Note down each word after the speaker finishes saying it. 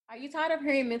Are you tired of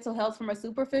hearing mental health from a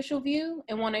superficial view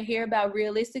and want to hear about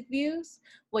realistic views?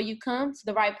 Well, you come to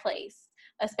the right place,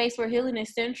 a space where healing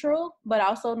is central but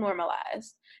also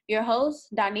normalized. Your hosts,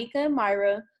 Donika and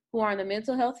Myra, who are in the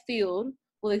mental health field,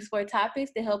 will explore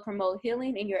topics that help promote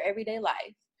healing in your everyday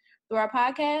life. Through our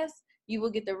podcast, you will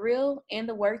get the real and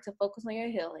the work to focus on your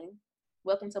healing.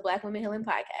 Welcome to Black Women Healing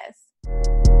Podcast.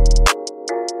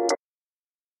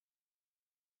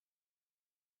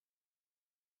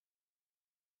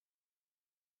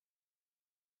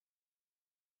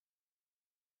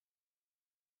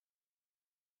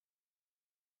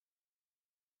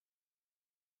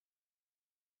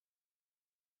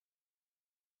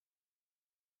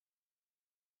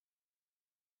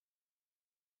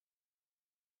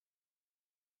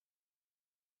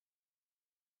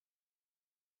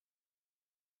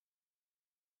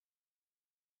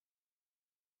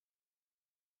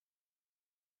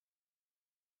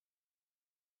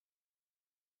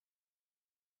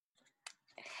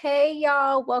 Hey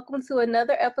y'all, welcome to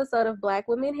another episode of Black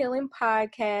Women Healing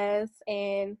Podcast.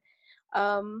 And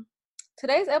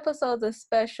today's episode is a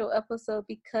special episode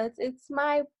because it's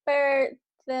my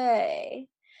birthday.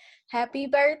 Happy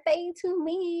birthday to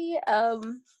me.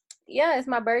 Yeah, it's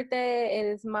my birthday. It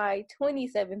is my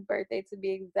 27th birthday to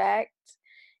be exact.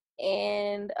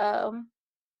 And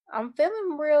I'm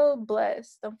feeling real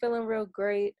blessed. I'm feeling real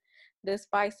great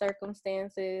despite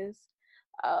circumstances.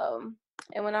 Um,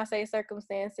 and when I say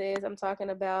circumstances, I'm talking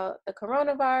about the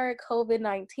coronavirus,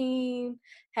 COVID-19,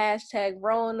 hashtag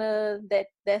Rona,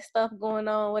 that stuff going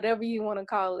on, whatever you want to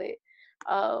call it.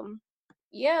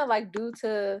 Yeah, like due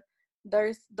to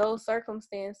those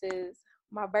circumstances,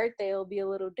 my birthday will be a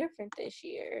little different this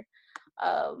year.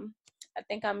 I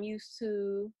think I'm used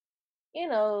to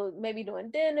maybe doing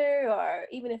dinner, or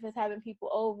even if it's having people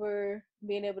over,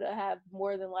 being able to have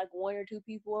more than like one or two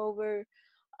people over.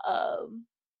 Um,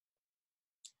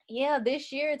 yeah,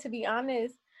 this year, to be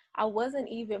honest, I wasn't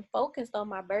even focused on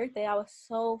my birthday. I was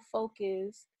so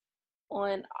focused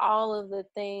on all of the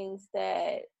things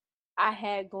that I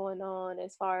had going on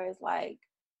as far as like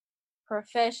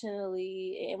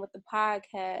professionally and with the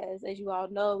podcast. As you all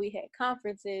know, we had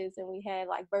conferences and we had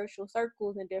like virtual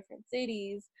circles in different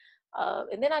cities.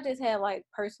 And then I just had like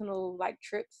personal like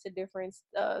trips to different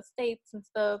states and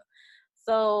stuff.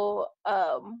 So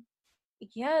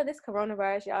yeah, this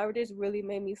coronavirus, y'all, just really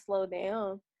made me slow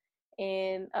down.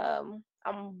 And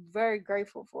I'm very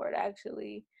grateful for it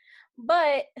actually.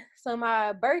 But so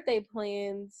my birthday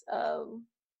plans,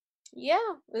 yeah,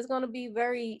 it's gonna be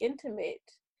very intimate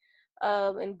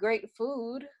and great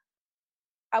food.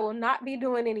 I will not be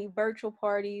doing any virtual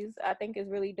parties. I think it's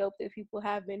really dope that people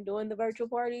have been doing the virtual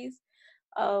parties.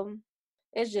 Um,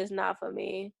 it's just not for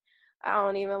me. I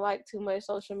don't even like too much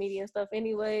social media and stuff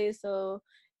anyway. So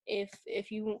if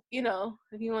if you want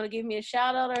to give me a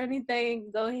shout out or anything,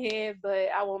 go ahead. But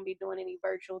I won't be doing any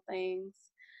virtual things.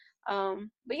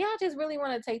 But yeah, I just really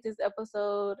want to take this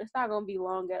episode. It's not gonna be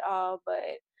long at all,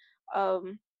 but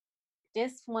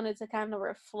just wanted to kind of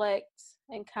reflect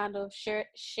and kind of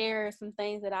share some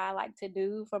things that I like to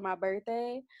do for my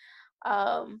birthday.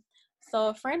 So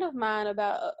a friend of mine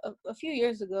about a few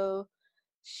years ago,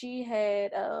 she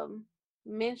had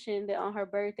mentioned that on her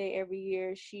birthday every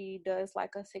year she does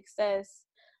like a success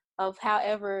of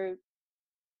however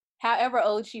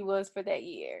old she was for that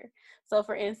year. So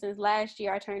for instance, last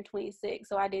year I turned 26,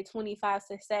 so I did 25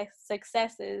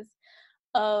 successes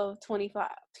of 25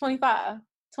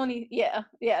 20. Yeah,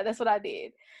 that's what I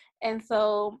did. And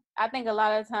so I think a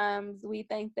lot of times we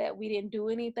think that we didn't do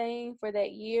anything for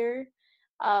that year,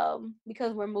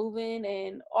 because we're moving,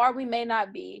 and or we may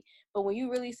not be, but when you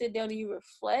really sit down and you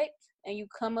reflect and you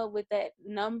come up with that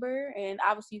number, and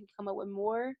obviously you can come up with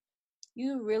more,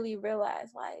 you really realize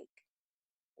like,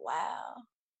 wow,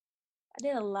 I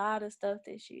did a lot of stuff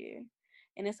this year,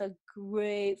 and it's a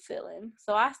great feeling.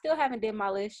 So I still haven't did my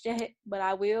list yet, but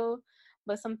I will.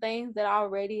 But some things that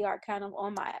already are kind of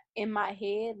in my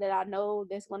head that I know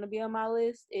that's going to be on my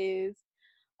list is,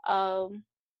 um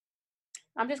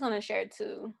I'm just going to share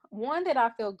two. One, that I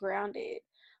feel grounded.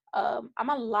 I'm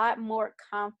a lot more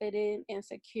confident and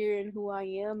secure in who I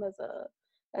am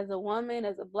as a woman,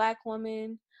 as a Black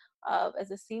woman,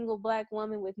 as a single Black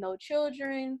woman with no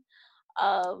children,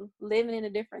 living in a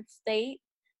different state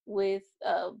with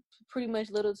pretty much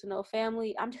little to no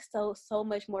family. I'm just so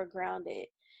much more grounded,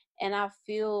 and I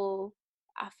feel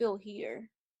here,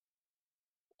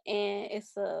 and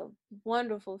it's a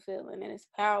wonderful feeling, and it's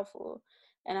powerful,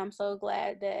 and I'm so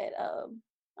glad that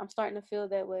I'm starting to feel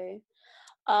that way.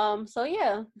 So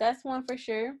yeah, that's one for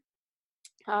sure.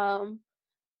 Um,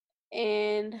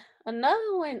 and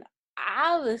another one,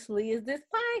 obviously, is this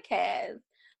podcast.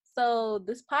 So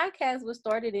this podcast was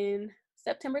started in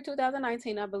September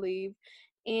 2019, I believe.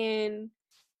 And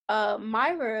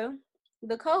Myra,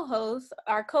 the co-host,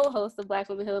 our co-host of Black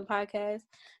Women Healing Podcast,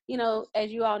 you know,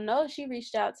 as you all know, she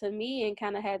reached out to me and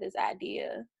kind of had this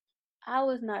idea. I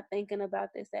was not thinking about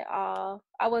this at all.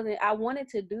 I wanted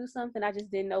to do something. I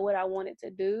just didn't know what I wanted to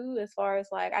do, as far as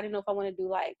like, I didn't know if I want to do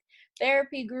like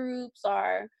therapy groups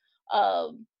or,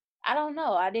 I don't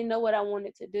know. I didn't know what I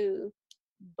wanted to do,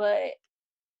 but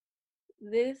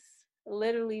this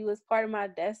literally was part of my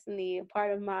destiny, a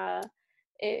part of my,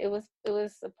 it was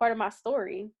a part of my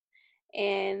story.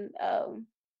 And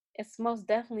it's most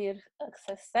definitely a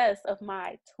success of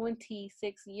my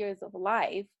 26 years of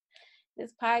life.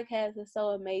 This podcast is so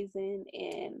amazing,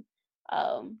 and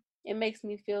it makes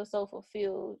me feel so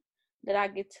fulfilled that I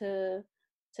get to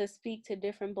speak to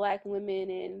different Black women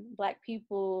and Black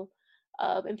people,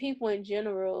 and people in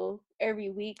general every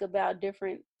week about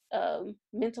different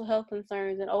mental health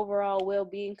concerns and overall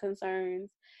well-being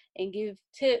concerns, and give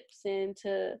tips and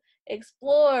to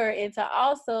explore and to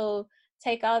also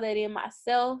take all that in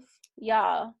myself.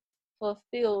 Y'all,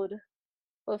 fulfilled.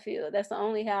 That's the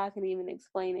only how I can even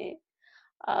explain it.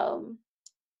 Um,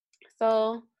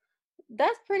 so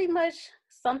that's pretty much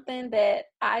something that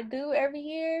I do every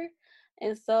year.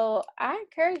 And so I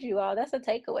encourage you all, that's a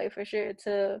takeaway for sure,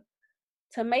 to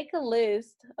make a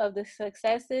list of the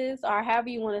successes, or however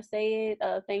you want to say it,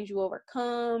 things you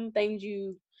overcome, things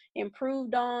you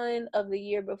improved on of the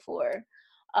year before,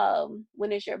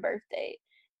 when it's your birthday.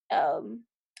 Um,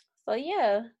 so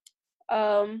yeah,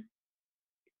 um,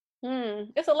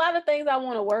 it's a lot of things I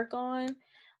want to work on,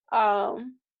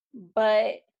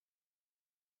 but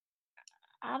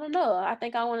I don't know. I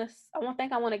think I want to. I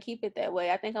want to keep it that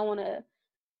way. I think I want to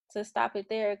stop it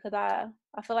there, because I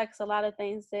feel like it's a lot of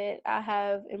things that I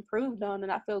have improved on,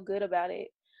 and I feel good about it.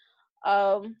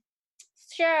 Um,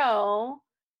 Cheryl,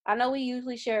 I know we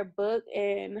usually share a book,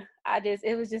 and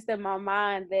it was just in my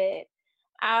mind that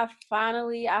I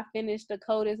finished The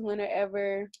Coldest Winter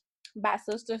Ever by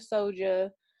Sister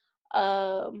Soldier,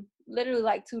 literally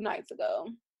like 2 nights ago.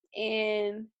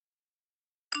 And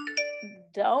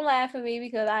don't laugh at me,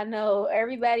 because I know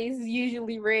everybody's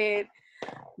usually read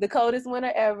The Coldest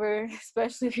Winter Ever,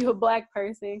 especially if you're a Black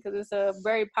person, because it's a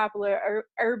very popular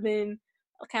urban,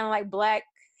 kind of like Black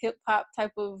hip hop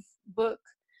type of book.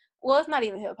 Well, it's not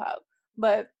even hip hop,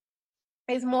 but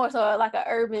it's more so like an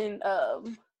urban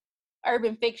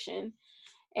fiction.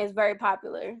 And it's very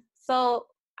popular. So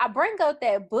I bring up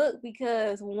that book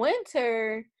because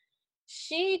Winter,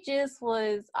 she just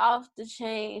was off the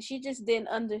chain. She just didn't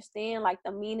understand like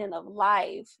the meaning of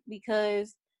life,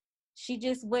 because she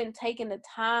just wasn't taking the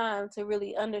time to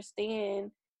really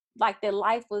understand like that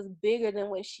life was bigger than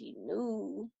what she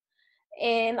knew.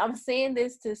 And I'm saying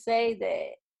this to say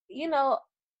that, you know,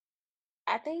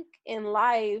 I think in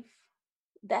life,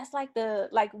 that's like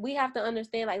we have to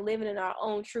understand like living in our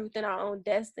own truth and our own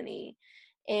destiny.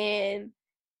 And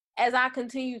as I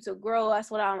continue to grow,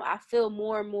 that's what I feel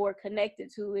more and more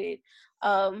connected to it.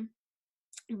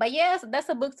 But yes, that's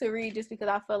a book to read, just because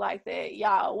I feel like that,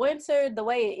 y'all, Winter, the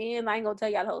way it ends, I ain't gonna tell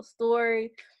y'all the whole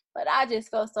story, but I just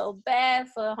felt so bad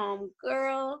for home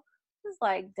girl. It's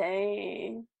like,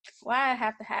 dang, why it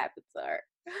have to happen to her?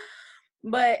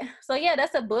 But so yeah,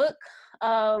 that's a book.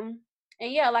 And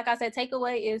yeah, like I said,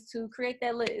 takeaway is to create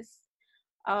that list.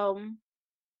 Um,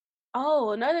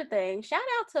 Oh, another thing. Shout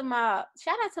out to my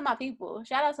people.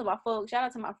 Shout out to my folks. Shout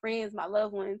out to my friends, my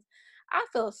loved ones. I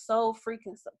feel so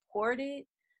freaking supported.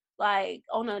 Like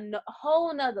on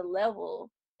whole nother level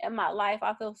in my life.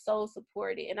 I feel so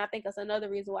supported. And I think that's another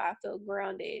reason why I feel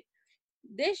grounded.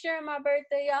 This year, my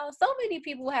birthday, y'all, so many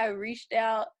people have reached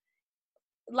out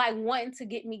like wanting to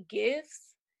get me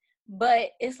gifts,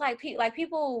 but it's like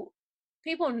people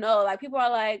know, like people are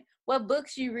like, what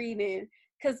books you reading?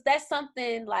 Because that's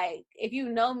something, like, if you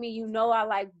know me, you know I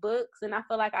like books, and I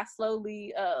feel like I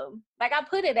slowly like I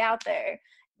put it out there,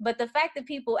 but the fact that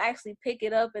people actually pick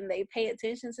it up and they pay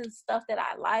attention to stuff that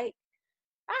I like,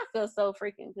 I feel so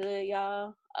freaking good,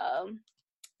 y'all.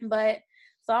 But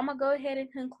so I'm gonna go ahead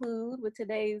and conclude with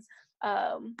today's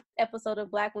episode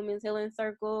of Black Women's Healing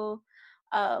Circle.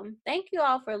 Thank you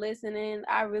all for listening.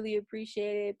 I really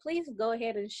appreciate it. Please go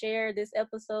ahead and share this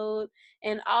episode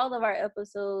and all of our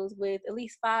episodes with at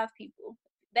least 5 people.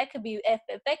 That could be, if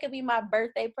that could be my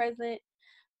birthday present,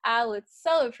 I would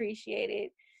so appreciate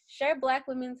it. Share Black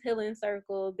Women's Healing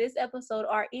Circle, this episode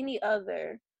or any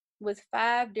other, with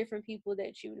 5 different people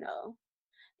that you know.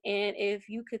 And if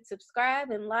you could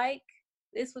subscribe and like,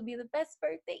 this would be the best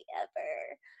birthday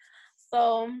ever.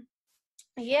 So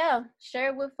Yeah, share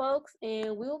it with folks,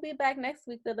 and we will be back next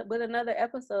week with another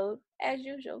episode as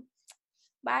usual.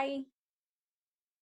 Bye.